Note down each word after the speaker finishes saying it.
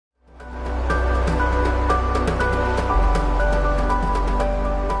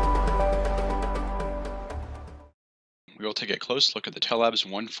take a close look at the Tellabs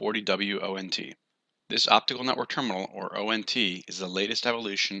ONT140W ONT. This optical network terminal, or ONT, is the latest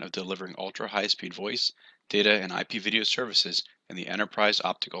evolution of delivering ultra-high-speed voice, data, and IP video services in the enterprise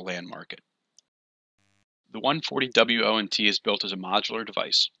optical LAN market. The 140W ONT is built as a modular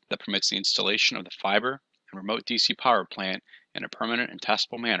device that permits the installation of the fiber and remote DC power plant in a permanent and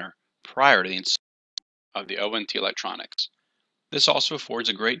testable manner prior to the installation of the ONT electronics. This also affords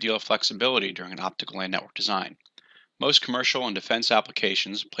a great deal of flexibility during an optical LAN network design. Most commercial and defense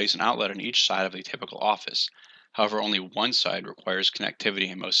applications place an outlet on each side of a typical office. However, only one side requires connectivity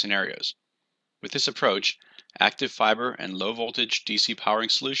in most scenarios. With this approach, active fiber and low voltage DC powering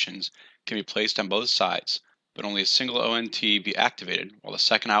solutions can be placed on both sides, but only a single ONT be activated while the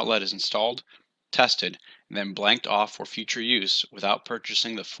second outlet is installed, tested, and then blanked off for future use without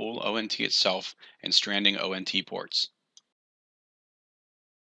purchasing the full ONT itself and stranding ONT ports.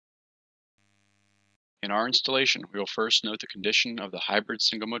 In our installation, we will first note the condition of the hybrid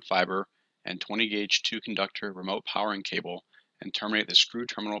single-mode fiber and 20-gauge 2-conductor remote powering cable and terminate the screw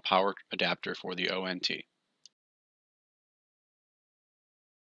terminal power adapter for the ONT.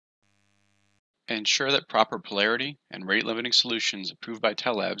 Ensure that proper polarity and rate-limiting solutions approved by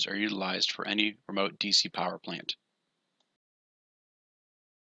Tellabs are utilized for any remote DC power plant.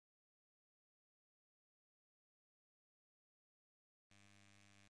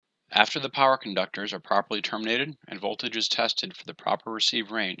 After the power conductors are properly terminated and voltage is tested for the proper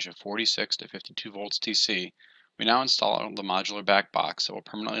receive range of 46 to 52 volts DC, we now install the modular back box that will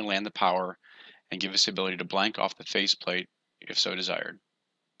permanently land the power and give us the ability to blank off the faceplate if so desired.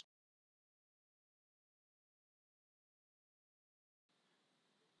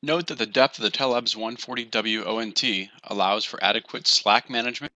 Note that the depth of the Tellabs ONT140W ONT allows for adequate slack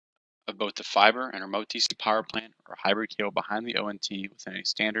management of both the fiber and remote DC power plant or hybrid cable behind the ONT within a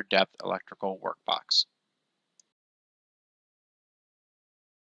standard depth electrical work box.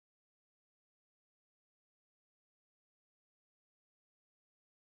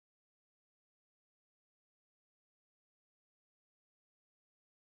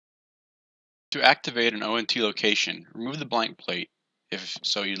 To activate an ONT location, remove the blank plate if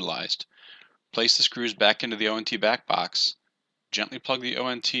so utilized. Place the screws back into the ONT back box, gently plug the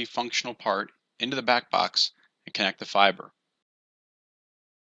ONT functional part into the back box, and connect the fiber.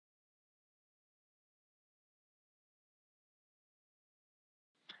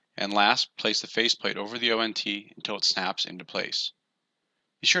 And last, place the faceplate over the ONT until it snaps into place.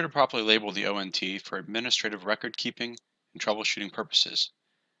 Be sure to properly label the ONT for administrative record keeping and troubleshooting purposes.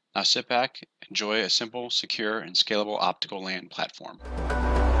 Now sit back, enjoy a simple, secure, and scalable optical LAN platform.